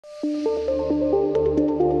అందరికీ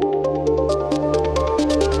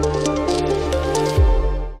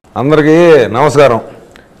నమస్కారం.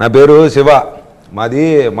 నా పేరు శివ, మాది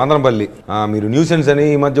మందనపల్లి. మీరు న్యూసెన్స్ అని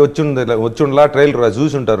ఈ మధ్య వచ్చిండలా ట్రైలర్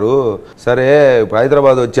చూసుంటారు. సరే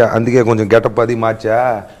హైదరాబాద్ వచ్చా, అందుకే కొంచెం గెటప్ అది మార్చా.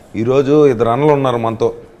 ఈరోజు ఇద్దరు అన్నలు ఉన్నారు మనతో.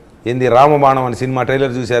 ఏంది రామబాణం అని సినిమా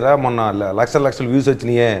ట్రైలర్ చూసారా? మొన్న లక్షల వ్యూస్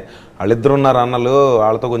వచ్చినాయే. వాళ్ళిద్దరు ఉన్నారు అన్నలు,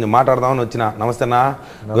 వాళ్ళతో కొంచెం మాట్లాడదామని వచ్చిన. నమస్తేనా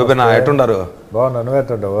గోపినా, ఎట్టున్నారు?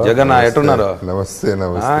 జగన్ ఎట్టున్నారు?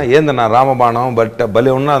 ఏందన్నా రామబాణం బట్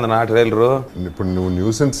భలే ఉన్నదన్నా ట్రైలరు. ఇప్పుడు నువ్వు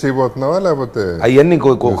న్యూసెన్స్ చేయబోతున్నావా లేకపోతే అవన్నీ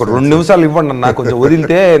ఒక 2 నిమిషాలు ఇవ్వండి అన్న, కొంచెం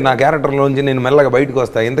వదిలితే నా క్యారెక్టర్లోంచి నేను మెల్లగా బయటకు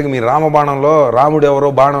వస్తా. ఇంతకు మీ రామబాణంలో రాముడు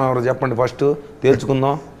ఎవరో బాణం ఎవరో చెప్పండి, ఫస్ట్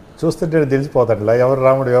తేల్చుకుందాం. చూస్తుంటే తెలిసిపోతాడు ఎవరు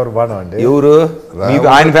రాముడు ఎవరు బాణం అంటే. ఎవరు? మీకు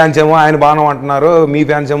ఆయన ఫ్యాన్స్ ఏమో ఆయన బాణం అంటున్నారు, మీ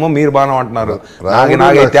ఫ్యాన్స్ ఏమో మీరు బాణం అంటున్నారు.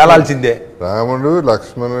 నాకు తేలాల్సిందే. రాముడు,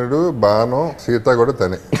 లక్ష్మణుడు, బాణం, సీత కూడా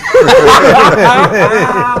తనే.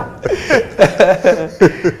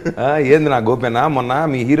 ఏంది నా గోపేనా, మొన్న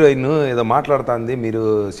మీ హీరోయిన్ ఏదో మాట్లాడుతుంది, మీరు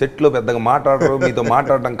సెట్లో పెద్దగా మాట్లాడరు, మీతో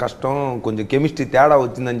మాట్లాడడం కష్టం, కొంచెం కెమిస్ట్రీ తేడా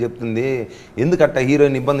వచ్చిందని చెప్తుంది. ఎందుకట్ట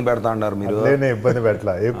హీరోయిన్ ఇబ్బంది పెడతా అన్నారు మీరు? ఇబ్బంది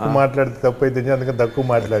పెట్టలా, ఎక్కువ మాట్లాడితే తప్పు అయితే అందుకని తక్కువ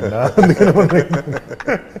మాట్లాడినా.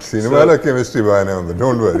 సినిమాలో కెమిస్ట్రీ బాగానే ఉంది,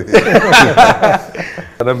 డోంట్ వరీ.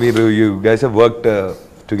 మీరు you guys have worked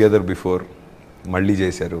together before, మళ్ళీ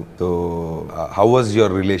చేశారు. So how was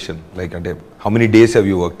your relation? Like అంటే how many days have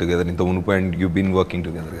you work together ఇంత మునుపు, and you been working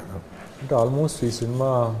together కదా? అంటే ఆల్మోస్ట్ ఈ సినిమా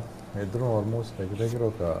ఇద్దరం ఆల్మోస్ట్ దగ్గర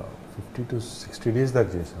ఒక 50 to 60 days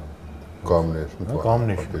దాకా చేసాం.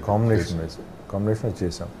 కాంబినేషన్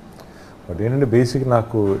చేసాం. బట్ ఏంటంటే బేసిక్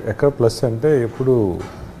నాకు ఎక్కడ ప్లస్ అంటే, ఎప్పుడు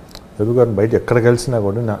ఎదుగుగారు బయట ఎక్కడ కలిసినా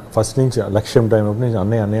కూడా నా ఫస్ట్ నుంచి లక్ష్యం టైం అప్పుడు నేను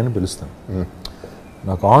అన్నయ్య అని పిలుస్తాను.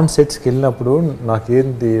 నాకు ఆన్ సెట్స్కి వెళ్ళినప్పుడు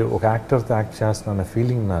నాకేంటి ఒక యాక్టర్తో యాక్ట్ చేస్తున్నా అన్న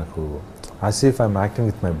ఫీలింగ్, నాకు as if I'm acting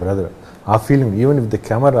with my brother. ఆ feeling even with the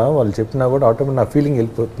camera వాళ్ళు చెప్పినా కూడా ఆటోమేటిక్ నా ఫీలింగ్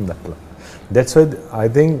వెళ్ళిపోతుంది అట్లా. That's why I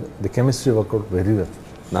think the chemistry work out very well.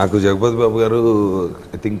 నాకు జగపతి బాబు గారు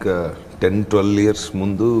ఐ థింక్ 10-12 years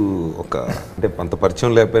ముందు ఒక అంటే అంత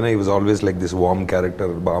పరిచయం లేకపోయినా ఈ was always like this warm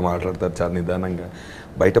character, బాగా మాట్లాడతారు, చాలా నిదానంగా.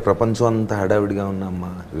 బయట ప్రపంచం అంతా హడావిడిగా ఉన్నామ్మా,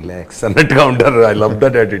 రిలాక్స్ అన్నట్టుగా ఉంటారు. I love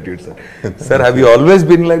that attitude sir. Sir have you always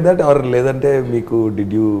been like that, are లేదంటే మీకు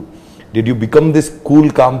did you become this cool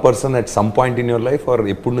calm person at some point in your life, are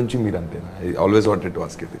ఎప్పటి నుంచి మీరు అంతేనా? I always wanted to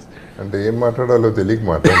ask this. అంటే ఏం మాట్లాడాలో తెలియక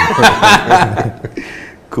మాట్లాడాలి.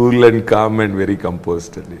 Cool and calm and very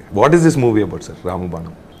composed అండి. What is this movie about sir,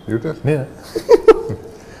 రామబాణం?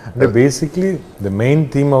 అంటే basically the main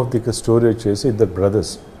theme of the story వచ్చేసి ఇద్దరు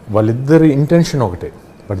బ్రదర్స్. వాళ్ళిద్దరి ఇంటెన్షన్ ఒకటే,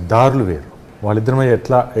 బట్ దారులు వేరు. వాళ్ళిద్దరి మధ్య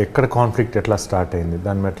ఎక్కడ కాన్ఫ్లిక్ట్ ఎట్లా స్టార్ట్ అయింది,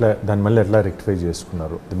 దాని మళ్ళీ ఎట్లా రెక్టిఫై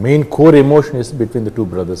చేసుకున్నారు. The main core emotion is between the 2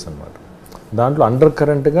 brothers అనమాట. దాంట్లో అండర్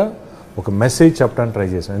కరెంట్గా ఒక మెసేజ్ చెప్పడానికి ట్రై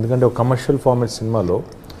చేశాను. ఎందుకంటే ఒక కమర్షియల్ ఫార్మాట్ సినిమాలో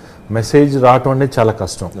మెసేజ్ రావటం అనేది చాలా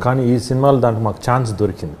కష్టం, కానీ ఈ సినిమాలో దాంట్లో మాకు ఛాన్స్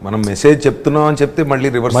దొరికింది. మనం మెసేజ్ చెప్తున్నాం అని చెప్తే మళ్ళీ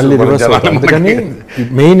రివర్స్. అందుకని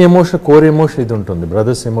మెయిన్ ఎమోషన్, కోర్ ఎమోషన్ ఇది ఉంటుంది,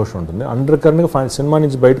 బ్రదర్స్ ఎమోషన్ ఉంటుంది. అండర్ కరెంట్గా సినిమా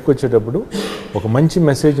నుంచి బయటకు వచ్చేటప్పుడు ఒక మంచి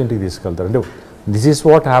మెసేజ్ ఇంటికి తీసుకెళ్తారు. అంటే this is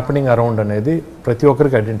what happening around అనేది ప్రతి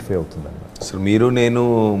ఒక్కరికి ఐడెంటిఫై అవుతుంది అన్నమాట. అసలు మీరు నేను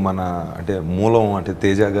మన అంటే మూలం అంటే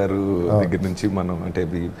తేజ గారు దగ్గర నుంచి మనం అంటే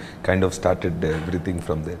వి kind of started everything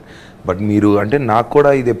from there. But మీరు అంటే నాకు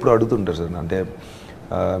కూడా ఇది ఎప్పుడు అడుగుతుంటారు సార్, అంటే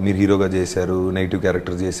మీరు హీరోగా చేశారు, నెగిటివ్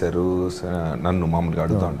క్యారెక్టర్ చేశారు, నన్ను మామూలుగా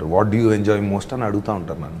అడుగుతూ ఉంటారు what do you enjoy most అని అడుగుతూ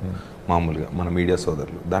ఉంటారు నన్ను మామూలుగా మన మీడియా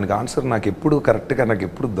సోదరులు. దానికి ఆన్సర్ నాకు ఎప్పుడు కరెక్ట్గా నాకు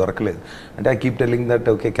ఎప్పుడు దొరకలేదు. అంటే I keep telling that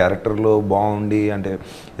okay క్యారెక్టర్లో బాగుండి అంటే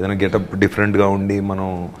ఏదైనా గెటప్ డిఫరెంట్గా ఉండి మనం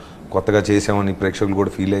కొత్తగా చేసామని ప్రేక్షకులు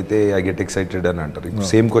కూడా ఫీల్ అయితే ఐ గెట్ ఎక్సైటెడ్ అని అంటారు. ఇప్పుడు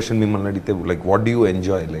సేమ్ క్వశ్చన్ మిమ్మల్ని అడిగితే like what do you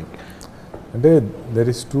enjoy like? అంటే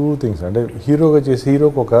దెర్ ఇస్ 2 things. అంటే హీరోగా చేసి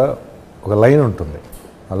హీరోకి ఒక లైన్ ఉంటుంది,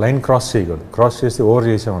 ఆ లైన్ క్రాస్ చేయకూడదు. క్రాస్ చేస్తే ఓవర్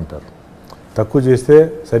చేసామంటారు, తక్కువ చేస్తే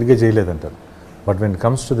సరిగ్గా చేయలేదంటారు. But when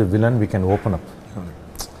comes to the villain we can open up,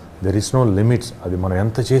 there is no limits. అది మనం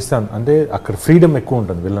ఎంత చేస్తాం అంటే అక్కడ ఫ్రీడమ్ ఎక్కువ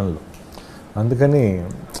ఉంటుంది విలన్లో. అందుకని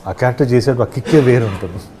ఆ క్యారెక్టర్ చేసేటప్పుడు ఆ కిక్కే వేరు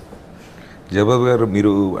ఉంటుంది. జగపతి గారు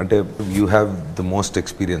మీరు అంటే you have the most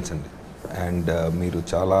experience అండి, అండ్ మీరు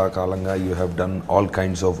చాలా కాలంగా you have done all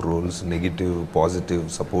kinds of roles, negative, positive,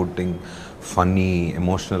 supporting, funny,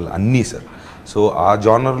 emotional అన్నీ సార్. సో ఆ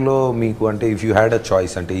జానర్లో మీకు అంటే if you had a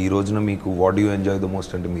choice అంటే ఈ రోజున మీకు what you enjoy the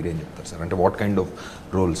most అంటే మీరేం చెప్తారు సార్? అంటే వాట్ కైండ్ ఆఫ్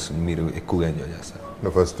రోల్స్ మీరు ఎక్కువగా ఎంజాయ్ చేస్తారు?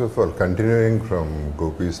 First of all continuing from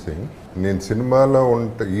gopis thing, నేను సినిమాలో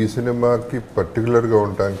ఈ సినిమాకి పర్టికులర్గా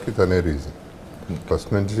ఉండటానికి తనే రీజన్. ఫస్ట్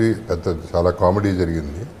నుంచి చాలా కామెడీ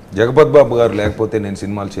జరిగింది. జగపతి బాబు గారు లేకపోతే నేను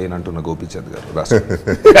సినిమాలు చేయను అంటున్న గోపిచంద్ గారు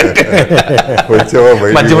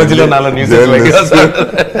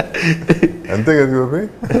అంతే కదా గోపి.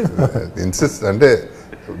 ఇన్సిస్ట్ అంటే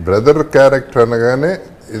బ్రదర్ క్యారెక్టర్ అనగానే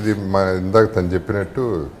ఇది మా ఇందాక తను చెప్పినట్టు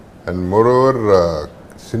అండ్ మోర్ ఓవర్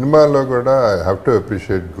సినిమాలో కూడా I have to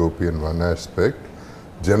appreciate Gopi in one aspect.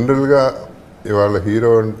 జనరల్గా ఇవాళ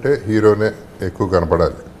హీరో అంటే హీరోనే ఎక్కువ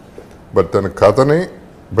కనపడాలి, బట్ తన కథని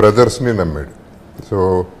బ్రదర్స్ని నమ్మాడు. సో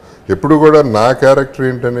ఎప్పుడు కూడా నా క్యారెక్టర్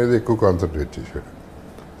ఏంటనేది ఎక్కువ కాన్సన్ట్రేట్ చేశాడు.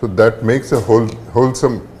 So that makes a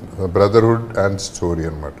wholesome brotherhood and story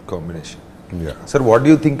అనమాట combination. Sir what do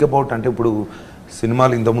you think about అంటే ఇప్పుడు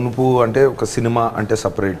సినిమాలు ఇంత మునుపు అంటే ఒక సినిమా అంటే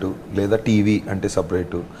సపరేటు, లేదా టీవీ అంటే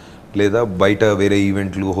సపరేటు, లేదా బయట వేరే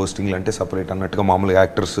ఈవెంట్లు హోస్టింగ్లు అంటే సపరేట్ అన్నట్టుగా మామూలుగా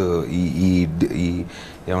యాక్టర్స్ ఈ ఈ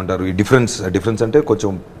ఏమంటారు ఈ డిఫరెన్స్ అంటే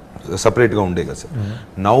కొంచెం సపరేట్గా ఉండే కదా సార్.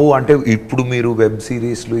 నౌ అంటే ఇప్పుడు మీరు వెబ్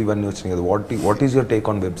సిరీస్లు ఇవన్నీ వచ్చినాయి కదా, what is your take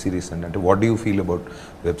on web series అంటే what do you feel about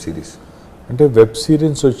web series? అంటే వెబ్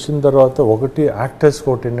సిరీస్ వచ్చిన తర్వాత ఒకటి యాక్టర్స్కి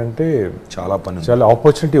ఒకటి ఏంటంటే చాలా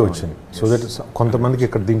ఆపర్చునిటీ వచ్చింది. సో దట్ కొంతమందికి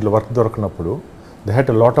ఇక్కడ దీంట్లో work దొరకనప్పుడు they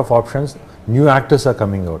had a lot of options. New actors are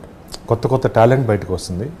coming out, కొత్త టాలెంట్ బయటకు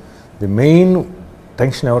వస్తుంది. ది మెయిన్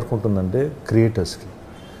టెన్షన్ ఎవరికి ఉంటుందంటే క్రియేటర్స్కి,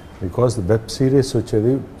 బికాస్ వెబ్ సిరీస్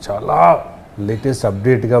వచ్చేది చాలా లేటెస్ట్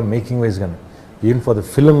అప్డేట్గా మేకింగ్ వైజ్ కానీ ఈవెన్ ఫర్ ద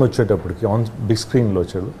ఫిల్మ్ వచ్చేటప్పటికి ఆన్ బిగ్ స్క్రీన్లో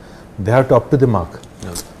వచ్చాడు they have to up to the mark.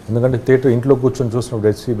 ఎందుకంటే థియేటర్ ఇంట్లో కూర్చొని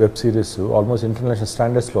చూసినప్పుడు వెబ్ సిరీస్ ఆల్మోస్ట్ ఇంటర్నేషనల్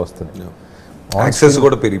స్టాండర్డ్స్లో వస్తుంది.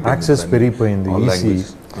 యాక్సెస్ పెరిగిపోయింది ఈజీ.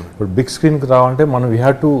 ఇప్పుడు బిగ్ స్క్రీన్కి రావాలంటే మనం we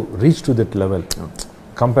have to reach to that level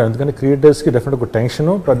compare. ఎందుకంటే క్రియేటర్స్కి డెఫినెట్గా ఒక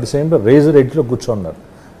tension, at the same time razor ఎడ్జ్లో కూర్చున్నారు.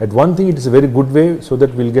 At one thing it is very good way so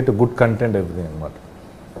that will get good content everything అనమాట.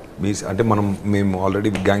 అంటే మేము ఆల్రెడీ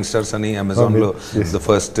గ్యాంగ్స్టర్స్ అని అమెజాన్లో the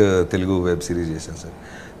first Telugu web series చేశాను సార్.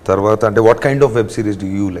 తర్వాత అంటే what kind of web series do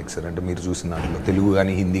you like sir? అంటే మీరు చూసిన దాంట్లో తెలుగు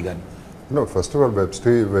కానీ హిందీ కానీ? No, first of all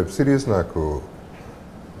web series నాకు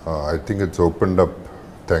I think it's opened up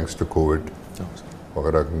thanks to Covid. ఒక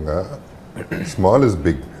రకంగా small is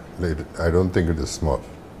big, I don't think it is small.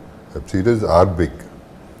 Web series are big.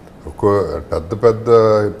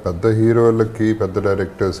 పెద్ద హీరోలకి పెద్ద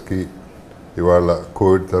డైరెక్టర్స్కి ఇవాళ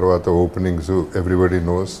కోవిడ్ తర్వాత openings everybody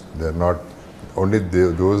knows they are not only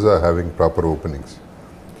those are having proper openings.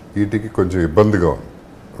 వీటికి కొంచెం ఇబ్బందిగా ఉంది.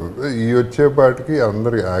 ఈ వచ్చేపాటికి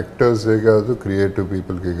అందరి యాక్టర్సే కాదు, క్రియేటివ్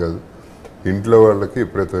పీపుల్కి కాదు, ఇంట్లో వాళ్ళకి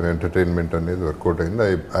ఎప్పుడైతే ఎంటర్టైన్మెంట్ అనేది వర్కౌట్ అయింది.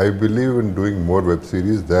 I believe in doing more web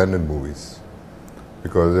series than in movies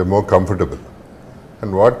because they more comfortable.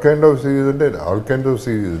 And what kind of series అంటే all kind of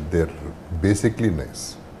series they are basically nice.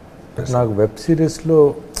 నాకు వెబ్ సిరీస్లో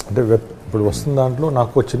అంటే ఇప్పుడు వస్తున్న దాంట్లో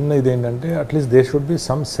నాకు చిన్న ఇది ఏంటంటే at least they should be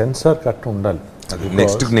some censor cut ఉండాలి.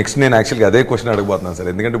 నెక్స్ట్ నేను యాక్చువల్గా అదే క్వశ్చన్ అడగబోతున్నాను సార్.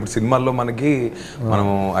 ఎందుకంటే ఇప్పుడు సినిమాల్లో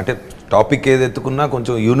మనము అంటే టాపిక్ ఏది ఎత్తుకున్నా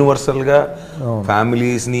కొంచెం యూనివర్సల్గా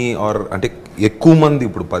ఫ్యామిలీస్ని ఆర్ అంటే ఎక్కువ మంది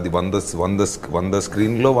ఇప్పుడు 100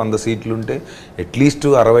 స్క్రీన్లో 100 సీట్లు ఉంటే అట్లీస్ట్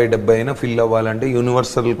 60-70 అయినా ఫిల్ అవ్వాలంటే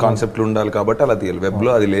యూనివర్సల్ కాన్సెప్ట్లు ఉండాలి. కాబట్టి అలా తీయాలి.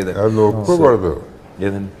 వెబ్లో అది లేదు. ఒప్పుకోకూడదు.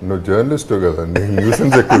 నువ్వు జర్నలిస్ట్ కదా, నీకు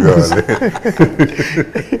న్యూసెన్స్ ఎక్కువ కావాలి.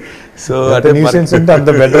 సో అంటే న్యూసెన్స్ ఉంటే అంత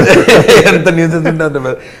బెటర్, ఎంత న్యూసెన్స్ ఉంటే అంత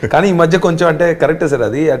బెటర్. కానీ ఈ మధ్య కొంచెం అంటే కరెక్టే సార్,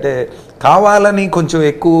 అది అంటే కావాలని కొంచెం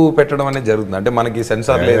ఎక్కువ పెట్టడం అనేది జరుగుతుంది. అంటే మనకి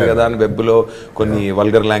సెన్సార్ లేదు కదా అని వెబ్లో కొన్ని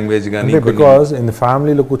వల్గర్ లాంగ్వేజ్ కానీ, బికాస్ ఇన్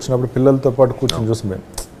ఫ్యామిలీలో కూర్చున్నప్పుడు పిల్లలతో పాటు కూర్చొని చూస్తున్నాం,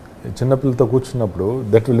 చిన్నపిల్లలతో కూర్చున్నప్పుడు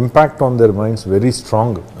that will impact on their minds very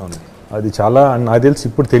strong. అది చాలా నాకు తెలిసి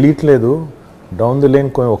ఇప్పుడు తెలియట్లేదు, డౌన్ ది లైన్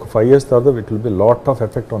ఒక 5 years తర్వాత it will be lot of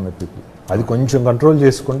effect on the people. అది కొంచెం కంట్రోల్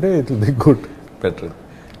చేసుకుంటే it will be good, better.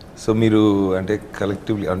 So మీరు అంటే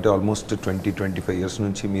కలెక్టివ్లీ అంటే ఆల్మోస్ట్ 20-25 years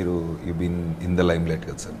నుంచి మీరు you been in the lime light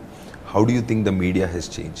కదా sir. How do you think the media has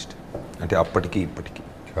changed? అంటే అప్పటికి ఇప్పటికి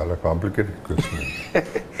చాలా కాంప్లికేటెడ్ క్వశ్చన్.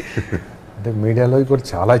 అంటే మీడియాలో కూడా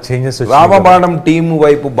చాలా చేంజెస్. రామబాణం టీం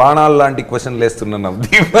వైపు బాణాలు లాంటి క్వశ్చన్లు వేస్తున్నాను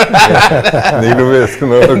నవదీప్.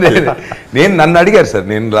 నేను నన్ను అడిగారు సార్,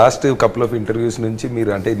 నేను లాస్ట్ కపుల్ ఆఫ్ ఇంటర్వ్యూస్ నుంచి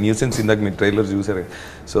మీరు అంటే న్యూసెన్స్ ఇందాక మీరు ట్రైలర్ చూసారు.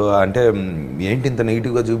 సో అంటే ఏంటి ఇంత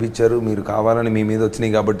నెగిటివ్గా చూపించారు, మీరు కావాలని మీ మీద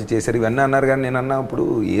వచ్చినాయి కాబట్టి చేశారు ఇవన్నీ అన్నారు. కానీ నేను అన్నా ఇప్పుడు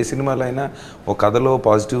ఏ సినిమాలో అయినా ఒక కథలో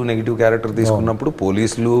పాజిటివ్ నెగిటివ్ క్యారెక్టర్ తీసుకున్నప్పుడు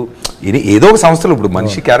పోలీసులు ఏదో ఒక సంస్థలు ఇప్పుడు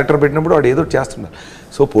మనిషి క్యారెక్టర్ పెట్టినప్పుడు వాడు ఏదో చేస్తున్నారు.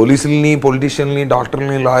 సో పోలీసుల్ని, పొలిటీషియన్ని,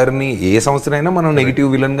 డాక్టర్ని, లాయర్ని ఏ సంస్థనైనా మనం నెగిటివ్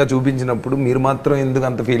విలన్గా చూపించినప్పుడు మీరు మాత్రం ఎందుకు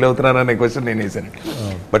అంత ఫీల్ అవుతున్నారు అనే క్వశ్చన్ నేను వేసాను.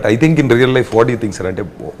 But I think in real life what you think sir? అంటే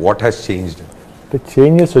వాట్ హ్యాస్ చేంజ్డ్? అంటే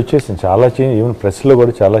చేంజెస్ వచ్చేసింది, చాలా చేంజ్. ఈవెన్ ప్రెస్లో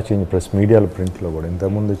కూడా చాలా చేంజ్, ప్రెస్ మీడియాలో, ప్రింట్లో కూడా.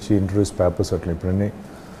 ఇంతకుముందు వచ్చి ఇంటర్వ్యూస్, పేపర్స్ అట్లా, ఇప్పుడన్నీ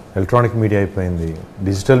ఎలక్ట్రానిక్ మీడియా అయిపోయింది,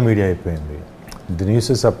 డిజిటల్ మీడియా అయిపోయింది. The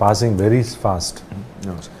newses are passing very fast.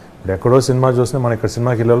 ఇప్పుడు ఎక్కడో సినిమా చూసినా మన ఇక్కడ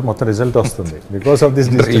సినిమాకి వెళ్ళే మొత్తం రిజల్ట్ వస్తుంది బికాస్ ఆఫ్ దిస్.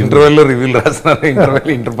 ఇంటర్వెల్లో రివ్యూలు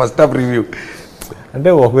రాస్తున్నారు, ఫస్ట్ హాఫ్ రివ్యూ. అంటే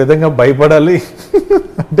ఒక విధంగా భయపడాలి,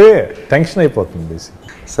 అంటే టెన్షన్ అయిపోతుంది.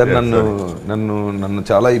 సార్ నన్ను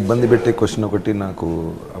చాలా ఇబ్బంది పెట్టే క్వశ్చన్ ఒకటి నాకు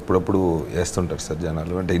అప్పుడప్పుడు వేస్తుంటారు సార్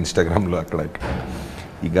జనాలు, అంటే ఇన్స్టాగ్రామ్లో అక్కడ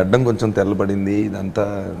ఈ గడ్డం కొంచెం తెల్లబడింది, ఇదంతా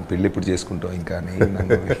పెళ్ళి ఎప్పుడు చేసుకుంటాం ఇంకా అని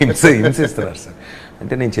నన్ను హింసిస్తున్నారు సార్.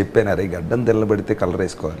 అంటే నేను చెప్పాను, అరే గడ్డం తెల్లబడితే కలర్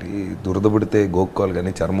వేసుకోవాలి, దురద పడితే గోక్కోవాలి,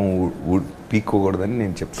 కానీ చర్మం పీక్కోకూడదని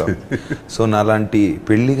నేను చెప్తాను. సో నాలాంటి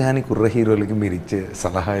పెళ్లి కాని కుర్ర హీరోలకి మీరు ఇచ్చే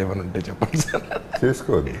సలహా ఏమైనా ఉంటే చెప్పండి సార్.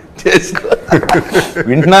 చేసుకో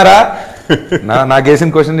వింటున్నారా? నాకు వేసిన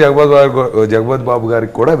క్వశ్చన్ జగపతి బాబు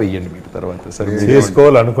గారికి కూడా వెయ్యండి మీరు తర్వాత. సరే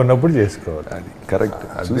చేసుకోవాలనుకున్నప్పుడు చేసుకోవాలి, అది కరెక్ట్.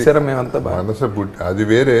 చూసారా మేమంతా మనసు అది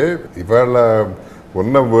వేరే. ఇవాళ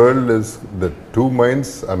ఉన్న world is the two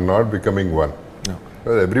minds are not becoming one.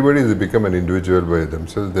 Everybody has become an individual by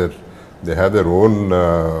themselves. They have their own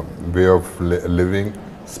way of living.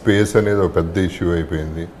 Space అనేది ఒక పెద్ద ఇష్యూ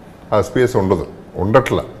అయిపోయింది. ఆ స్పేస్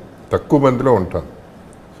ఉండట్లా, తక్కువ మందిలో ఉంటాను.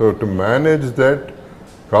 So to manage that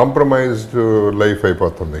compromised life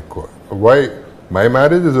అయిపోతుంది ఎక్కువ. Why my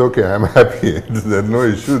marriage is okay, I'm happy, there no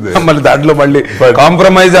issue they. మళ్ళీ దాంట్లో మళ్ళీ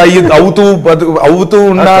కాంప్రమైజ్ అవుతూ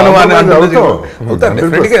ఉన్నాను అని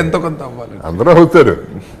ఎంతో కొంత అవ్వాలి. అందరూ అవుతారు,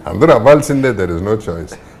 అందరూ అవ్వాల్సిందే. There is no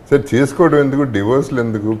choice. సరే చేసుకోవడం ఎందుకు, డివోర్స్లు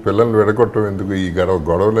ఎందుకు, పిల్లల్ని విడగొట్టడం ఎందుకు, ఈ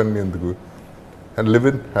గొడవలన్నీ ఎందుకు, and live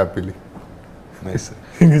in happily.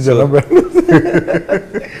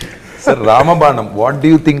 Sir రామబాణం, what do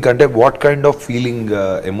you think, అంటే what kind of feeling,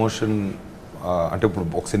 emotion, అంటే ఇప్పుడు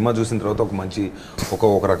ఒక సినిమా చూసిన తర్వాత ఒక మంచి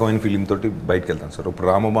ఒక రకమైన ఫీలింగ్ తోటి బయటకు వెళ్తాను సార్. ఇప్పుడు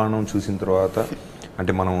రామబాణం చూసిన తర్వాత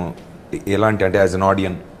అంటే మనం ఎలాంటి, అంటే యాజ్ అన్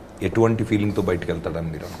ఆడియన్ ఎటువంటి ఫీలింగ్తో బయటకు వెళ్తాడని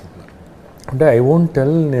మీరు అనుకుంటున్నారు? అంటే ఐ వోంట్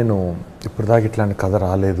టెల్, నేను ఇప్పుడు దాకా ఇట్లాంటి కథ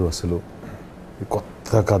రాలేదు అసలు,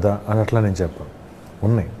 కొత్త కథ అని అట్లా నేను చెప్పాను,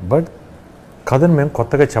 ఉన్నాయి. బట్ కథను మేము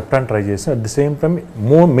కొత్తగా చెప్పడానికి ట్రై చేసాం. At the same time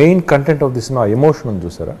main content of the cinema emotion ఉంది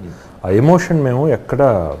చూసారా, ఆ ఎమోషన్ మేము ఎక్కడ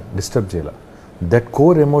డిస్టర్బ్ చేయాలి. That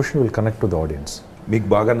core emotion will connect to the audience. మీకు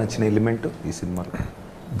బాగా నచ్చిన ఎలిమెంట్ ఈ సినిమాలో?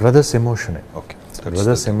 బ్రదర్స్ ఎమోషనే. ఓకే,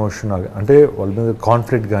 బ్రదర్స్ ఎమోషన్, అంటే వాళ్ళ మీద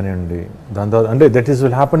కాన్ఫ్లిక్ట్ కానివ్వండి, దాని తర్వాత అంటే that is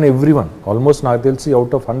will happen every one. Almost నాకు తెలిసి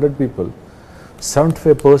అవుట్ ఆఫ్ 100 people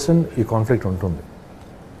 75% ఈ కాన్ఫ్లిక్ట్ ఉంటుంది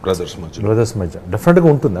బ్రదర్స్ మధ్య. డెఫినెట్గా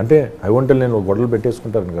ఉంటుంది. అంటే ఐ వాంట్ నేను గొడవలు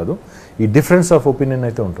పెట్టేసుకుంటారని కాదు, ఈ డిఫరెన్స్ ఆఫ్ ఒపీనియన్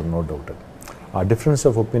అయితే ఉంటుంది, నో డౌట్. అది ఆ డిఫరెన్స్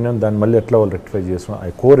ఆఫ్ ఒపీనియన్ దాన్ని మళ్ళీ ఎట్లా వాళ్ళు రెక్టిఫై చేస్తున్నాం, ఆ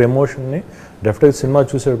కోర్ ఎమోషన్ని డెఫినెట్గా సినిమా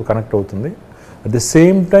చూసేటప్పుడు కనెక్ట్ అవుతుంది. అట్ ది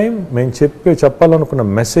సేమ్ టైం మేము చెప్పాలనుకున్న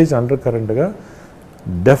మెసేజ్ అండర్ కరెంట్గా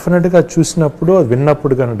డెఫినెట్గా చూసినప్పుడు, అది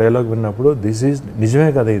విన్నప్పుడు, కానీ డైలాగ్ విన్నప్పుడు దిస్ ఈజ్ నిజమే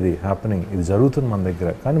కదా, ఇది హ్యాపెనింగ్, ఇది జరుగుతుంది మన దగ్గర,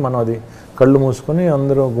 కానీ మనం అది కళ్ళు మూసుకొని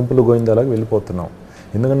అందరూ గుంపులు గోయిందాలాగా వెళ్ళిపోతున్నాం.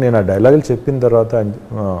 ఎందుకంటే నేను ఆ డైలాగులు చెప్పిన తర్వాత,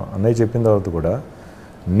 అన్నయ్య చెప్పిన తర్వాత కూడా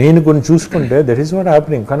నేను కొన్ని చూసుకుంటే దట్ ఈస్ వాట్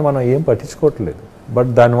హ్యాపెనింగ్, కానీ మనం ఏం పట్టించుకోవట్లేదు. బట్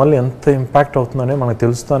దానివల్ల ఎంత ఇంపాక్ట్ అవుతుందనే మనకు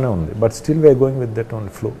తెలుస్తూనే ఉంది. But still we are going with that own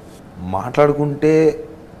flow. మాట్లాడుకుంటే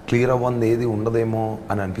క్లియర్ అవ్వంది ఏది ఉండదేమో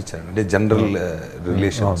అని అనిపించాడు, అంటే general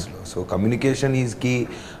రిలేషన్స్లో. So communication is key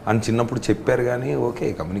అని చిన్నప్పుడు చెప్పారు, కానీ ఓకే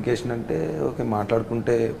కమ్యూనికేషన్ అంటే ఓకే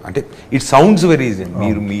మాట్లాడుకుంటే, అంటే ఇట్ సౌండ్స్ వెరీ ఈజీ.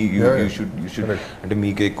 మీరు యూ షుడ్ అంటే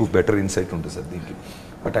మీకు ఎక్కువ బెటర్ ఇన్సైట్ ఉంటుంది సార్ దీనికి.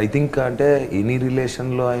 బట్ ఐ థింక్ అంటే ఎనీ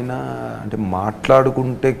రిలేషన్లో అయినా అంటే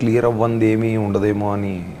మాట్లాడుకుంటే క్లియర్ అవ్వంది ఏమీ ఉండదేమో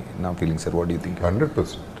అని నా feeling sir. What you think?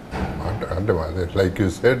 100%. అంటే like you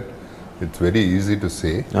said, it's very easy to say,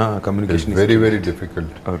 communication very very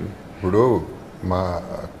difficult. ఇప్పుడు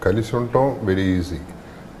కలిసి ఉండటం వెరీ ఈజీ.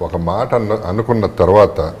 ఒక మాట అనుకున్న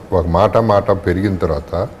తర్వాత, ఒక మాట పెరిగిన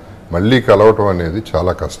తర్వాత మళ్ళీ కలవటం అనేది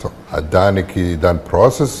చాలా కష్టం. దాని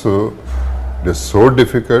process it is so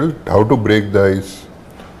difficult. How to break the ice,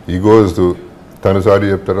 egos, తను సారీ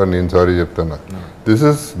చెప్తారా, నేను సారీ చెప్తానా,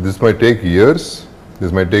 this my take years,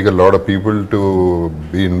 this my take a lot of people to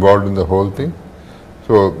be involved in the whole thing.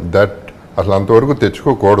 So that అసలు అంతవరకు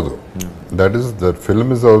తెచ్చుకోకూడదు. That is the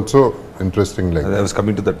film is also interesting. Like I was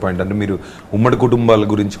coming to that point. అంటే మీరు ఉమ్మడి కుటుంబాల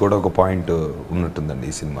గురించి కూడా ఒక point ఉన్నట్టుందండి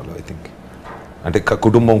ఈ సినిమాలో, ఐ థింక్. అంటే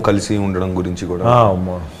కుటుంబం కలిసి ఉండడం గురించి కూడా.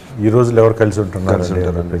 ఈ రోజులు ఎవరు కలిసి ఉంటున్నారు,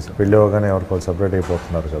 పెళ్ళి అవగానే ఎవరికి సపరేట్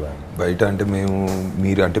అయిపోతున్నారు కదా బయట. అంటే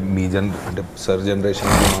మీరు అంటే మీ అంటే సార్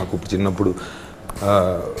జనరేషన్, మాకు చిన్నప్పుడు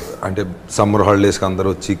అంటే సమ్మర్ హాలిడేస్కి అందరూ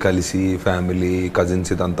వచ్చి కలిసి ఫ్యామిలీ కజిన్స్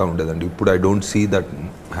ఇదంతా ఉండేదండి. ఇప్పుడు I don't see that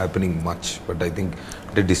happening much. But I think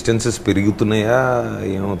అంటే డిస్టెన్సెస్ పెరుగుతున్నాయా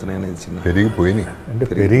ఏమవుతున్నాయి అనేది పెరిగిపోయినాయి. అంటే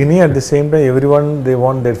పెరిగినాయి. At the same time every one they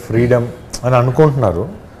want there freedom అని అనుకుంటున్నారు.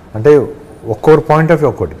 అంటే ఒక్కొక్కటి పాయింట్ ఆఫ్ వ్యూ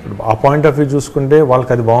ఒక్కటి, ఆ పాయింట్ ఆఫ్ వ్యూ చూసుకుంటే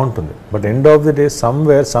వాళ్ళకి అది బాగుంటుంది. But end of the day some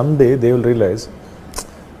day they will realise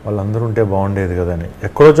వాళ్ళందరూ ఉంటే బాగుండేది కదా అని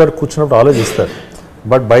ఎక్కడో చోట కూర్చున్నప్పుడు ఆలోచిస్తారు.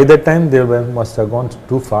 But by that time they must have gone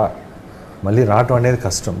two far. మళ్ళీ రావటం అనేది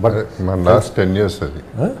కష్టం. బట్ మన లాస్ట్ 10 years అది,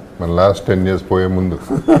 మన లాస్ట్ 10 years పోయే ముందు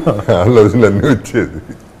ఆలోచనలన్నీ వచ్చేది.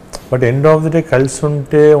 But end of the day కలిసి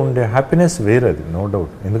ఉండే హ్యాపీనెస్ వేరేది, నో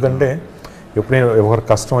డౌట్. ఎందుకంటే ఎప్పుడైనా ఎవరు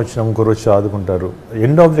కష్టం వచ్చినా ఇంకొకరు వచ్చి ఆదుకుంటారు.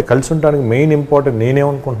 ఎండ్ ఆఫ్ ది కలిసి ఉండడానికి మెయిన్ ఇంపార్టెంట్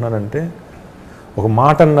నేనేమనుకుంటున్నానంటే, ఒక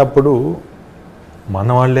మాట అన్నప్పుడు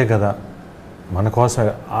మన వాళ్ళే కదా మన కోసం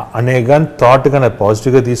అనే కానీ థాట్ కానీ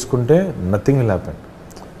పాజిటివ్గా తీసుకుంటే నథింగ్ విల్ హ్యాపెన్.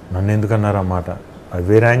 నన్ను ఎందుకన్నారు ఆ మాట, అది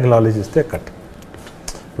వేరే యాంగిల్ ఆలోచిస్తే కట్.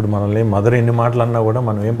 ఇప్పుడు మనల్ని మదర్ ఎన్ని మాటలు అన్నా కూడా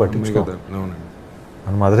మనం ఏం పట్టించుకోం,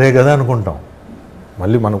 మన మదరే కదా అనుకుంటాం.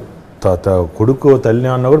 మళ్ళీ మనం కొడుకు తల్లి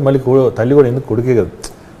అన్నా కూడా మళ్ళీ తల్లి కూడా ఎందుకు కొడుకే కదా.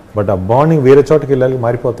 బట్ ఆ బాండింగ్ వేరే చోటకి వెళ్ళాలి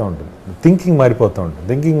మారిపోతూ ఉంటుంది, థింకింగ్ మారిపోతూ ఉంటుంది.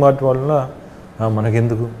 థింకింగ్ మార్చడం వల్ల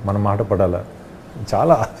మనకెందుకు మన మాట పడాలా,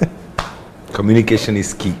 చాలా communication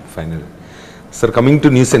is key final. Sir, coming to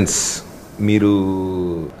nuisance, మీరు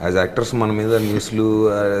యాజ్ యాక్టర్స్ మన మీద న్యూస్లు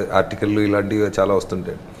ఆర్టికల్లు ఇలాంటివి చాలా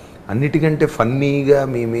వస్తుంటాయి. అన్నిటికంటే ఫన్నీగా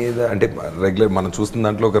మీ మీద అంటే రెగ్యులర్ మనం చూస్తున్న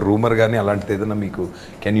దాంట్లో ఒక రూమర్ కానీ అలాంటిది ఏదైనా మీకు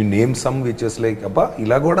can you name some which is like అబ్బా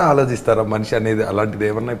ఇలా కూడా ఆలోచిస్తారా మనిషి అనేది, అలాంటిది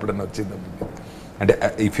ఏమన్నా ఇప్పుడన్నా వచ్చిందా అంటే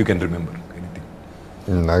if you can remember anything?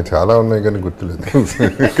 నాకు చాలా ఉన్నాయి కానీ గుర్తులేదు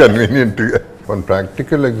కన్వీనియంట్గా. వన్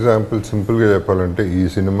ప్రాక్టికల్ ఎగ్జాంపుల్ సింపుల్గా చెప్పాలంటే, ఈ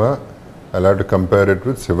cinema I have to compare it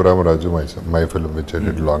with Sivaramaraju my film which I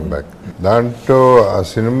did long back. దాంట్లో ఆ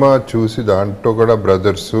సినిమా చూసి దాంట్లో కూడా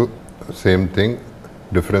brothers same thing,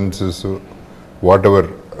 differences what ever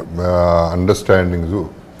understandings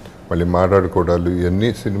మళ్ళీ మాట్లాడుకోవడాలు ఇవన్నీ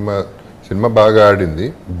సినిమా బాగా ఆడింది.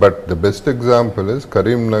 But the best example is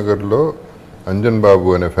కరీంనగర్లో అంజన్ బాబు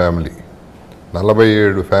అనే ఫ్యామిలీ,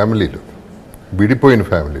 47 ఫ్యామిలీలు విడిపోయిన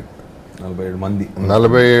ఫ్యామిలీ,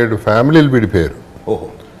 47 ఫ్యామిలీలు విడిపోయారు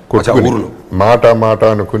కొట్టుకుని, మాట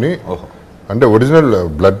అనుకుని. అంటే ఒరిజినల్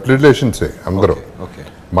బ్లడ్ రిలేషన్సే అందరూ.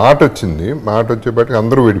 మాట వచ్చేప్పటికి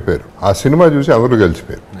అందరూ విడిపోయారు. ఆ సినిమా చూసి అందరూ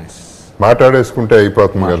కలిసిపోయారు. మాట్లాడేసుకుంటే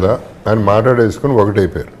అయిపోతుంది కదా అని మాట్లాడేసుకుని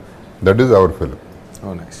ఒకటైపోయారు. That is our film.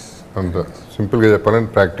 అంత సింపుల్గా చెప్పాలంటే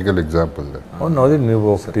ప్రాక్టికల్ ఎగ్జాంపుల్. అవును, అది నువ్వు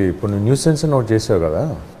ఒకటి ఇప్పుడు న్యూసెన్స్ నోట్ చేసావు కదా,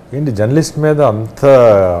 ఏంటి జర్నలిస్ట్ మీద అంత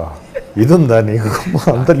ఇది ఉందా నీకు?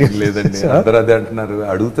 అంత లేదండి, అందరూ అదే అంటున్నారు.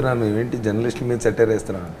 అడుగుతున్నాను ఏంటి జర్నలిస్టుల మీద సెటైర్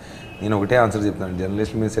వేస్తున్నాను. నేను ఒకటే ఆన్సర్ చెప్తాను,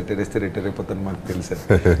 జర్నలిస్ట్ మీద సెటైర్ వేస్తే రిటైర్ అయిపోతాను మాకు తెలుసు.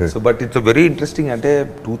 So but it's very interesting. అంటే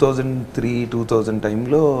 2003-2000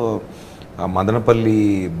 టైంలో మదనపల్లి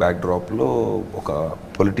బ్యాక్డ్రాప్లో ఒక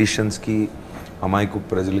పొలిటీషియన్స్కి, అమాయకు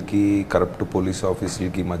ప్రజలకి, కరప్ట్ పోలీస్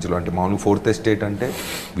ఆఫీసులకి మధ్యలో, అంటే మామూలుగా ఫోర్త్ ఎస్టేట్ అంటే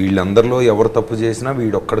వీళ్ళందరిలో ఎవరు తప్పు చేసినా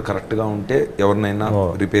వీడొక్కడు కరెక్ట్గా ఉంటే ఎవరినైనా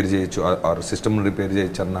రిపేర్ చేయొచ్చు, ఆ సిస్టమ్ రిపేర్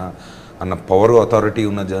చేయొచ్చు అన్న పవర్ అథారిటీ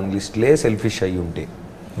ఉన్న జర్నలిస్టులే సెల్ఫిష్ అయ్యి ఉంటే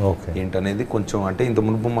ఏంటనేది కొంచెం, అంటే ఇంత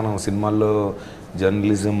మునుపు మనం సినిమాల్లో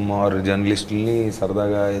జర్నలిజం ఆర్ జర్నలిస్టుల్ని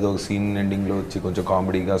సరదాగా ఏదో ఒక సీన్ ఎండింగ్లో వచ్చి కొంచెం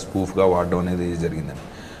కామెడీగా స్పూఫ్గా వాడడం అనేది జరిగిందని.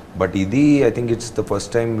 బట్ ఇది I think it's the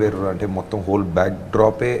first time where అంటే మొత్తం హోల్ బ్యాక్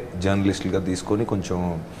డ్రాపే జర్నలిస్టులుగా తీసుకొని కొంచెం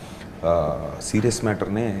సీరియస్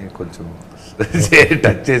మ్యాటర్నే కొంచెం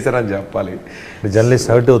టచ్ చేశారని చెప్పాలి. జర్నలిస్ట్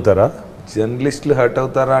హర్ట్ అవుతారా? జర్నలిస్టులు హర్ట్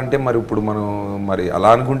అవుతారా అంటే మరి ఇప్పుడు మనం మరి అలా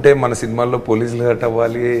అనుకుంటే మన సినిమాల్లో పోలీసులు హర్ట్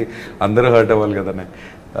అవ్వాలి, అందరూ హర్ట్ అవ్వాలి కదనే.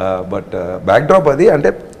 బట్ బ్యాక్డ్రాప్ అది, అంటే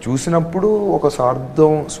చూసినప్పుడు ఒక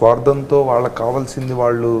స్వార్థంతో వాళ్ళకి కావాల్సింది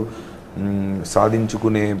వాళ్ళు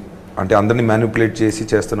సాధించుకునే, అంటే అందరినీ మ్యానిపులేట్ చేసి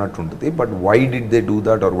చేస్తున్నట్టు ఉంటుంది. But why did they do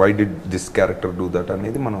that are why did this character do that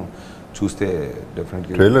అనేది మనం చూస్తే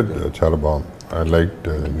డెఫినెట్లీ. ట్రైలర్ చాలా బాగుంది. I like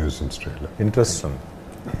nuisance trailer. Interest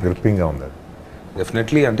గ్రిప్పింగ్గా ఉంది.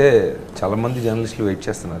 డెఫినెట్లీ అంటే చాలామంది జర్నలిస్టులు వెయిట్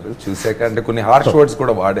చేస్తున్నారు చూసాక. అంటే కొన్ని హార్ష్ వర్డ్స్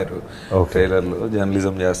కూడా వాడారు ట్రైలర్లో,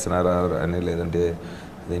 జర్నలిజం చేస్తున్నారా అని, లేదంటే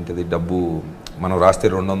అదేంటిది డబ్బు మనం రాస్తే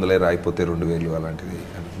 200 రాయిపోతే 2000 అలాంటిది.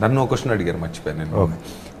 నన్ను ఒక క్వశ్చన్ అడిగారు, మర్చిపోయాను నేను.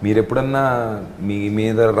 మీరు ఎప్పుడన్నా మీ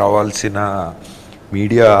మీద రావాల్సిన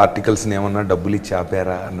మీడియా ఆర్టికల్స్ని ఏమన్నా డబ్బులు ఇచ్చి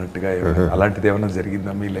ఆపారా అన్నట్టుగా అలాంటిది ఏమన్నా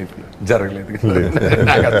జరిగిందా మీ లైఫ్లో? జరగలేదు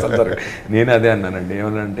నాకు అసలు జరగలేదు. నేను అదే అన్నానండి,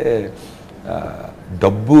 ఏమన్నా అంటే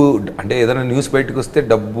డబ్బు అంటే ఏదైనా న్యూస్ బయటకు వస్తే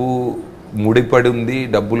డబ్బు ముడిపడి ఉంది,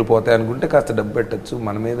 డబ్బులు పోతాయి అనుకుంటే కాస్త డబ్బు పెట్టచ్చు,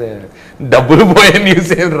 మన మీద డబ్బులు పోయే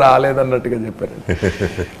న్యూస్ ఏం రాలేదన్నట్టుగా చెప్పారు.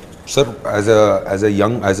 Sir,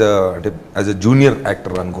 as a junior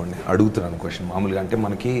actor అనుకోండి, అడుగుతున్నాను క్వశ్చన్ మామూలుగా. అంటే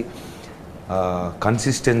మనకి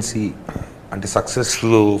కన్సిస్టెన్సీ అంటే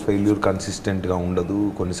సక్సెస్లో ఫెయిల్యూర్ కన్సిస్టెంట్గా ఉండదు,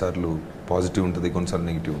 కొన్నిసార్లు పాజిటివ్ ఉంటుంది, కొన్నిసార్లు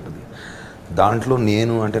నెగిటివ్ ఉంటుంది. దాంట్లో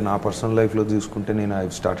నేను అంటే నా పర్సనల్ లైఫ్లో చూసుకుంటే నేను I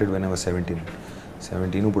started when I was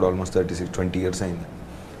 17 ఇప్పుడు ఆల్మోస్ట్ 20 years అయింది.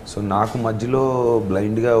 సో నాకు మధ్యలో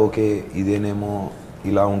బ్లైండ్గా ఓకే ఇదేనేమో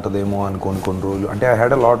ఇలా ఉంటుందేమో అనుకోని కొన్ని రోజులు అంటే I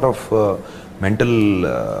had a lot of mental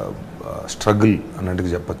struggle అన్నట్టుగా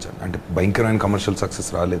చెప్పచ్చు. అంటే భయంకరమైన కమర్షియల్ సక్సెస్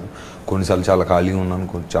రాలేదు, కొన్నిసార్లు చాలా ఖాళీగా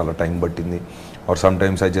ఉన్నాను, చాలా టైం పట్టింది. Are some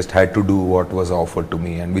times I just had to do what was offered to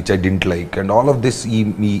me and which I didn't like and all of this.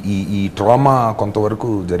 ఈ ట్రామా కొంతవరకు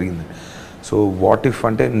జరిగింది. సో వాట్ ఇఫ్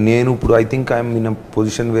అంటే నేను ఇప్పుడు I think I'm in a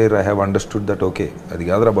position where I have understood that okay అది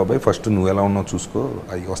కాదురా బాబాయ్, first నువ్వు ఎలా ఉన్నావు చూసుకో,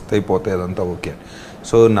 అవి వస్తాయి పోతాయి అదంతా ఓకే.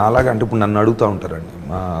 సో నాలాగా అంటే ఇప్పుడు నన్ను అడుగుతూ ఉంటారండి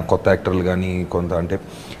మా కొత్త యాక్టర్లు కానీ కొంత, అంటే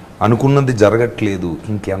అనుకున్నది జరగట్లేదు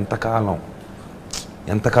ఇంకెంతకాలం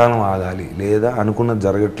ఎంతకాలం ఆగాలి, లేదా అనుకున్నది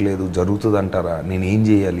జరగట్లేదు, జరుగుతుంది అంటారా, నేను ఏం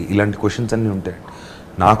చేయాలి, ఇలాంటి క్వశ్చన్స్ అన్నీ ఉంటాయి.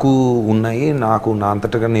 నాకు ఉన్నాయి, నాకు నా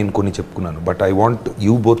అంతటగా నేను కొన్ని చెప్పుకున్నాను. But I want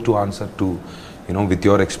you both to answer to with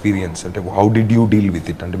your experience. అంటే how did you deal with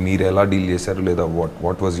it, అంటే మీరు ఎలా డీల్ చేశారు, లేదా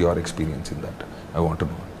what was your experience in that. I want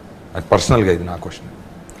no. అది పర్సనల్గా ఇది నా క్వశ్చన్.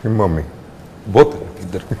 మమ్మీ బోత్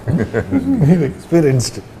ఇద్దరు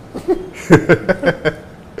ఎక్స్పీరియన్స్డ్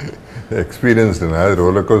ఎక్స్పీరియన్స్డ్ నాది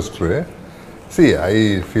roller కోస్టరే. C I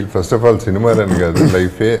feel first of all సినిమాలని కాదు,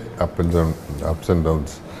 లైఫే ups and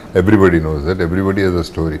downs. Everybody knows that, everybody Hess a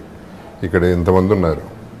story. ఇక్కడ ఎంతమంది ఉన్నారు,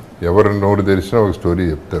 ఎవరు నోరు తెరిచినా ఒక స్టోరీ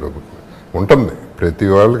చెప్తారు, ఉంటుంది ప్రతి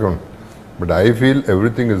వాళ్ళకి ఉంటుంది. But I feel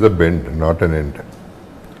everything is a bend, not an end.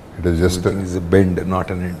 It is just bend,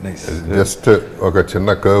 not an end. Just ఒక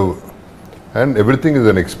చిన్న curve. And everything is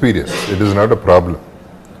an experience, it is not a problem.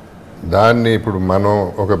 దాన్ని ఇప్పుడు మనం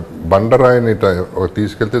ఒక బండరాయిని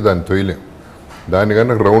తీసుకెళ్తే దాన్ని తొయ్యలేం, దాన్ని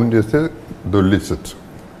కనుక రౌండ్ చేస్తే దొల్లించవచ్చు.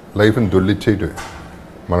 లైఫ్ని దొల్లిచ్చేయటమే,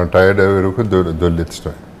 మనం టైర్డ్ అయ్యే వరకు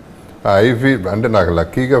దొల్లించటమే. ఐ ఫీల్ అంటే నాకు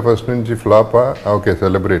లక్కీగా ఫస్ట్ నుంచి ఫ్లాపా, ఓకే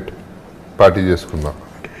సెలబ్రేట్, పార్టీ చేసుకుందాం.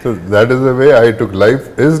 So that is the way I took life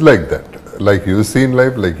is like that, like you seen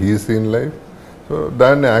life, like he seen life. So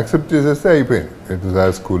దాన్ని యాక్సెప్ట్ చేసేస్తే అయిపోయింది. It is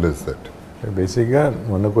as cool as that. బేసిక్గా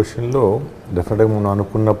మన క్వశ్చన్లో డెఫినెట్గా మనం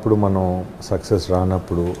అనుకున్నప్పుడు మనం సక్సెస్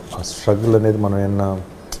రానప్పుడు ఆ స్ట్రగుల్ అనేది మనం ఏమన్నా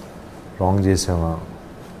రాంగ్ చేసామా,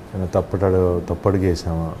 ఏమైనా తప్పడుగు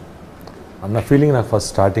వేసామా అన్న ఫీలింగ్ నాకు ఫస్ట్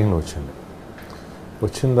స్టార్టింగ్లో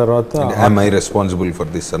వచ్చిన తర్వాత ఐ రెస్పాన్సిబుల్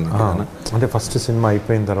ఫర్ దిస్ అంటే ఫస్ట్ సినిమా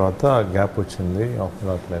అయిపోయిన తర్వాత గ్యాప్ వచ్చింది, ఆఫర్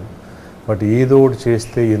రావట్లేదు. బట్ ఏదో ఒకటి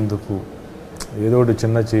చేస్తే ఎందుకు, ఏదో ఒకటి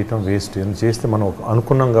చిన్న చేయటం వేస్ట్, చేస్తే మనం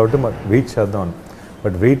అనుకున్నాం కాబట్టి వెయిట్ చేద్దాం అని.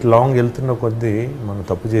 బట్ వెయిట్ లాంగ్ వెళ్తున్న కొద్దీ మనం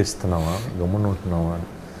తప్పు చేస్తున్నామా, గమ్మున ఉంటున్నామా అని.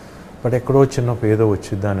 బట్ ఎక్కడో చిన్నప్పుడు ఏదో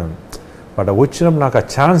వచ్చిద్దాని ఉంది. బట్ వచ్చినప్పుడు నాకు ఆ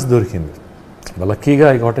ఛాన్స్ దొరికింది. లక్కీగా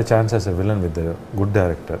I got a chance as a villain with good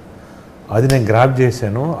director. అది నేను గ్రాప్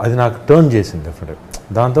చేశాను, అది నాకు టర్న్ చేసింది డెఫినెట్గా.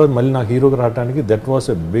 దాంతో మళ్ళీ నాకు హీరోకి రావడానికి that was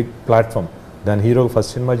a big platform. దాని హీరోకి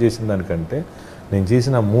ఫస్ట్ సినిమా చేసిన దానికంటే నేను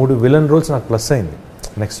చేసిన 3 విలన్ రోల్స్ నాకు ప్లస్ అయింది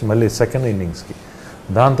నెక్స్ట్ మళ్ళీ సెకండ్ ఇన్నింగ్స్కి.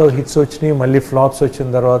 దాంతో హిట్స్ వచ్చినాయి, మళ్ళీ ఫ్లాప్స్ వచ్చిన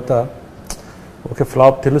తర్వాత ఓకే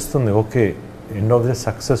ఫ్లాప్ తెలుస్తుంది, okay end of the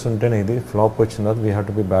success ఉంటేనే ఇది, ఫ్లాప్ వచ్చిన తర్వాత we have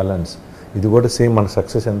to be balance. ఇది కూడా సేమ్ మన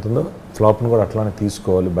సక్సెస్ ఎంత ఉందో ఫ్లాప్ని కూడా అట్లానే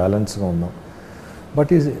తీసుకోవాలి, బ్యాలెన్స్గా ఉందాం.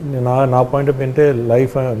 బట్ ఈజ్ నా పాయింట్ ఆఫ్ ఏంటంటే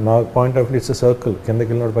లైఫ్, నా పాయింట్ ఆఫ్ ఇట్స్ సర్కిల్. కిందకి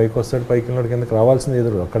వెళ్ళినోడు పైకి వస్తాడు, పైకి వెళ్ళినోడు కిందకి రావాల్సింది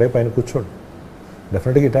ఎదురు, అక్కడే పైన కూర్చోడు.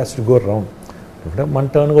 డెఫినెట్గా it has to go round. డెఫినెట్గా మన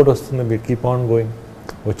టర్న్ కూడా వస్తుంది, వి కీప్ ఆన్ గోయింగ్.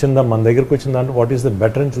 వచ్చిందా మన దగ్గరికి వచ్చిన దాంట్లో వాట్ ఈస్ ద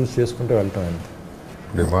బెటర్ అని చూస్ చేసుకుంటే వెళ్తాం అంతే.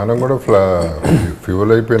 విమానం కూడా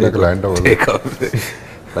ఫ్యూల్ అయిపోయినాక ల్యాండ్ అవ్వదు.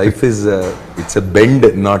 Life is it's a bend,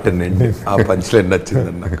 not an end. ఆ పంచ్లైన్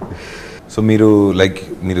నచ్చింది నాకు. సో మీరు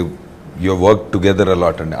యువర్ వర్క్ టుగెదర్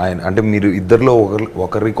అలాట్ అండి. అంటే మీరు ఇద్దరిలో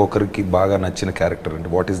ఒకరికి బాగా నచ్చిన క్యారెక్టర్ అంటే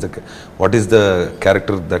what is the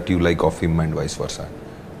character that you like of him and vice versa?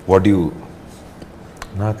 What you?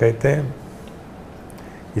 నాకైతే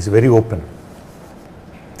ఈజ్ వెరీ ఓపెన్.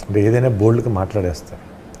 అంటే ఏదైనా బోల్డ్గా మాట్లాడేస్తారు.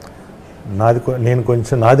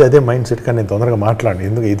 నాది అదే మైండ్ సెట్, కానీ నేను తొందరగా మాట్లాడి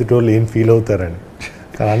ఎందుకు ఎదుటోళ్ళు ఏం ఫీల్ అవుతారని.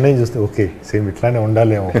 కానీ అన్నయ్య చూస్తే ఓకే సేమ్ ఇట్లానే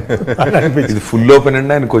ఉండాలేమో అని అనిపించింది. ఇది ఫుల్ ఓపెన్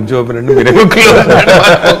అండి, ఆయన కొంచెం ఓపెన్ అండి, మీరే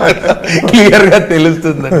క్లియర్గా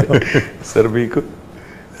తెలుస్తుందండి. సార్ మీకు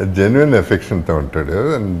జెన్యున్ ఎఫెక్షన్తో ఉంటాడు.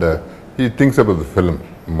 And he thinks about the film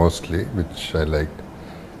mostly, which I like.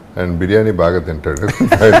 And biryani బాగా తింటాడు.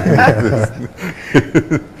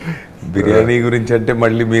 బిర్యానీ గురించి అంటే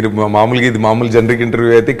మళ్ళీ మీరు మామూలుగా ఇది మామూలు జనరిక్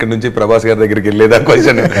ఇంటర్వ్యూ అయితే ఇక్కడ నుంచి ప్రభాస్ గారి దగ్గరికి వెళ్ళేదా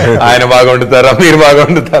క్వశ్చన్, ఆయన బాగా వండుతారా మీరు బాగా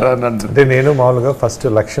వండుతారా అని అంటే నేను మామూలుగా ఫస్ట్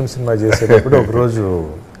లక్ష్యం సినిమా చేసేటప్పుడు ఒకరోజు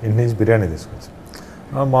ఇంటి బిర్యానీ తీసుకొచ్చాను.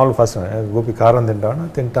 మామూలు ఫస్ట్ గోపి కారం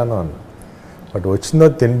తింటాను అన్న. బట్ వచ్చిందో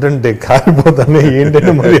తింటుంటే కారిపోతాను,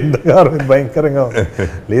 ఏంటంటే మళ్ళీ ఎంత కారం భయంకరంగా ఉంది.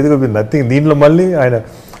 లేదు గోపి నథింగ్, దీంట్లో మళ్ళీ ఆయన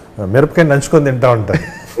మిరపకాయ నంచుకొని తింటా ఉంటారు.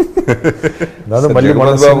 మళ్ళీ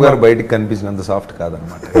బాబు గారు బయటకు కనిపించినంత సాఫ్ట్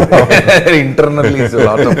కాదనమాట. Internally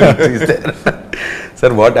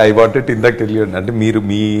sir I wanted to ఇందాక తెలియదు అంటే మీరు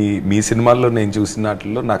మీ సినిమాల్లో నేను చూసిన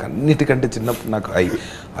వాటిల్లో నాకు అన్నిటికంటే చిన్నప్పుడు నాకు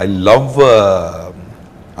ఐ లవ్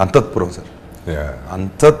అంతఃపురం సార్.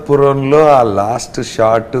 అంతఃపురంలో ఆ లాస్ట్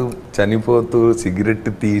షాట్ చనిపోతూ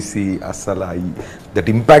సిగరెట్ తీసి అసలు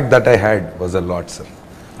that impact that I had was a lot sir.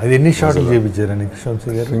 అది ఎన్ని షాట్లు చేయించారని?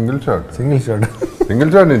 సింగిల్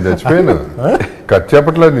షాట్ నేను చచ్చిపోయాను. కట్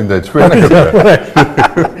చేపట్లో నేను చచ్చిపోయాను.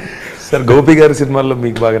 సార్ గోపి గారి సినిమాల్లో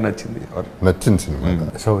మీకు బాగా నచ్చింది సినిమా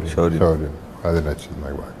శౌర్యం, అది నచ్చింది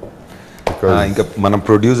నాకు బాగా. ఇంకా మన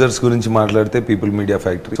ప్రొడ్యూసర్స్ గురించి మాట్లాడితే పీపుల్ మీడియా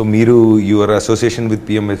ఫ్యాక్టరీ. సో మీరు your association with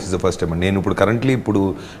PMF is the first time. నేను ఇప్పుడు కరెంట్లీ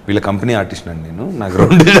వీళ్ళ కంపెనీ ఆర్టిస్ట్ అండి. నాకు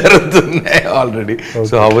 2 జరుగుతున్నాయి already.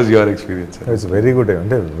 So how was your experience? It's very good.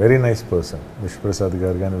 అంటే వెరీ నైస్ పర్సన్ విశ్వప్రసాద్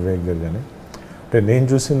గారు కానీ వివేక్ గారు కానీ. అంటే నేను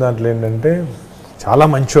చూసిన దాంట్లో ఏంటంటే చాలా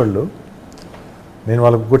మంచోళ్ళు. నేను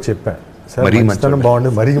వాళ్ళకు కూడా చెప్పాను, సార్ మంచితనం బాగుంది,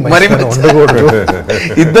 మరీ ఉండకూడదు.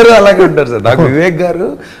 ఇద్దరు అలాగే ఉంటారు సార్. నాకు వివేక్ గారు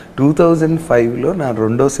 2005లో నా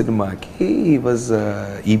 2వ సినిమాకి వాజ్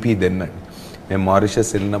ఈపీ దెన్ అండి. మేము మారిషస్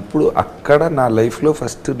వెళ్ళినప్పుడు అక్కడ నా లైఫ్లో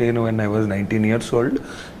ఫస్ట్ నేను when I was 19 years old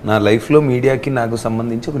నా లైఫ్లో మీడియాకి నాకు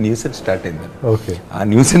సంబంధించి ఒక న్యూసెన్స్ స్టార్ట్ అయింది. ఓకే. ఆ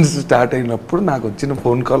న్యూసెన్స్ స్టార్ట్ అయినప్పుడు నాకు వచ్చిన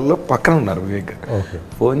ఫోన్ కాల్లో పక్కన ఉన్నారు వివేక్ గారు.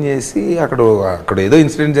 ఫోన్ చేసి అక్కడ ఏదో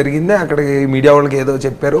ఇన్సిడెంట్ జరిగింది, అక్కడ మీడియా వాళ్ళకి ఏదో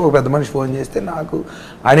చెప్పారు. ఒక పెద్ద మనిషి ఫోన్ చేస్తే నాకు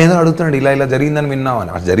ఆయన ఏదో అడుగుతున్నాడు, ఇలా జరిగిందని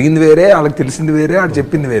విన్నామని. అది జరిగింది వేరే, వాళ్ళకి తెలిసింది వేరే, అది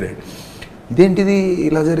చెప్పింది వేరే. ఇదేంటిది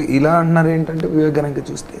ఇలా అన్నారు ఏంటంటే వివేక్ గారు ఇంకా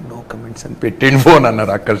చూస్తే నో కమెంట్స్ అని పెట్టండి ఫోన్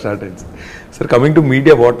అన్నారు. అక్కడ స్టార్ట్ అయింది. Sir coming to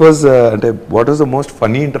media, what was the most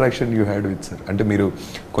funny interaction you had with sir? అంటే మీరు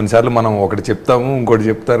కొన్నిసార్లు మనం ఒకటి చెప్తాము, ఇంకోటి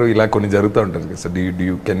చెప్తారు, ఇలా కొన్ని జరుగుతూ ఉంటుంది కదా sir.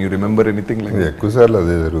 Can you remember anything like? ఎక్కువసార్లు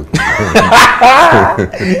అదే జరుగుతుంది.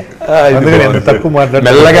 తక్కువ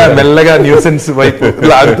మెల్లగా న్యూసెన్స్ వైపు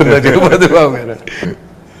లాగుతున్నా జగపతి బాబు గారు.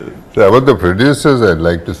 About the producers, I'd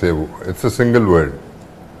like to say it's a single word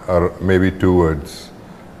or maybe 2 words.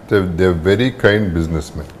 They're very kind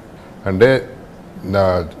businessmen. అంటే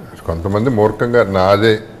కొంతమంది మూర్ఖంగా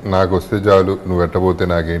నాకు వస్తే చాలు, నువ్వు ఎట్టబోతే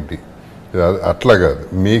నాకేంటి, అట్లా కాదు.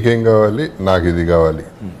 మీకేం కావాలి, నాకు ఇది కావాలి,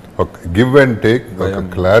 ఒక గివ్ అండ్ టేక్, ఒక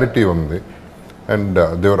క్లారిటీ ఉంది. And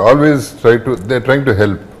they were always trying to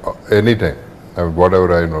help any time, what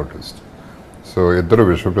ever I noticed. So ఇద్దరు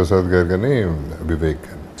విశ్వప్రసాద్ గారు కానీ వివేక్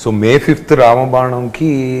గారు. సో May 5th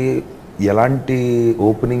రామబాణంకి ఎలాంటి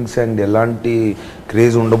ఓపెనింగ్స్ అండ్ ఎలాంటి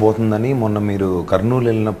క్రేజ్ ఉండబోతుందని మొన్న మీరు కర్నూలు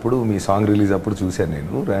వెళ్ళినప్పుడు మీ సాంగ్ రిలీజ్ అప్పుడు చూశాను.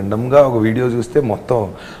 నేను ర్యాండమ్గా ఒక వీడియో చూస్తే మొత్తం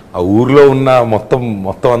ఆ ఊర్లో ఉన్న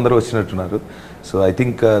మొత్తం అందరూ వచ్చినట్టున్నారు. So I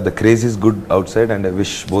think the craze is good out side and I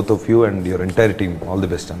wish both of you and your entire team all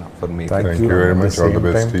the best అన్న for me. Thank you very much. All the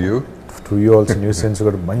best to you. To you also nuisance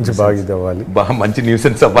కూడా మంచి బాగా ఇది అవ్వాలి, మంచి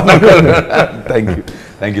nuisance అవ్వాలి.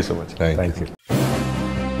 Thank you so much. Thank you.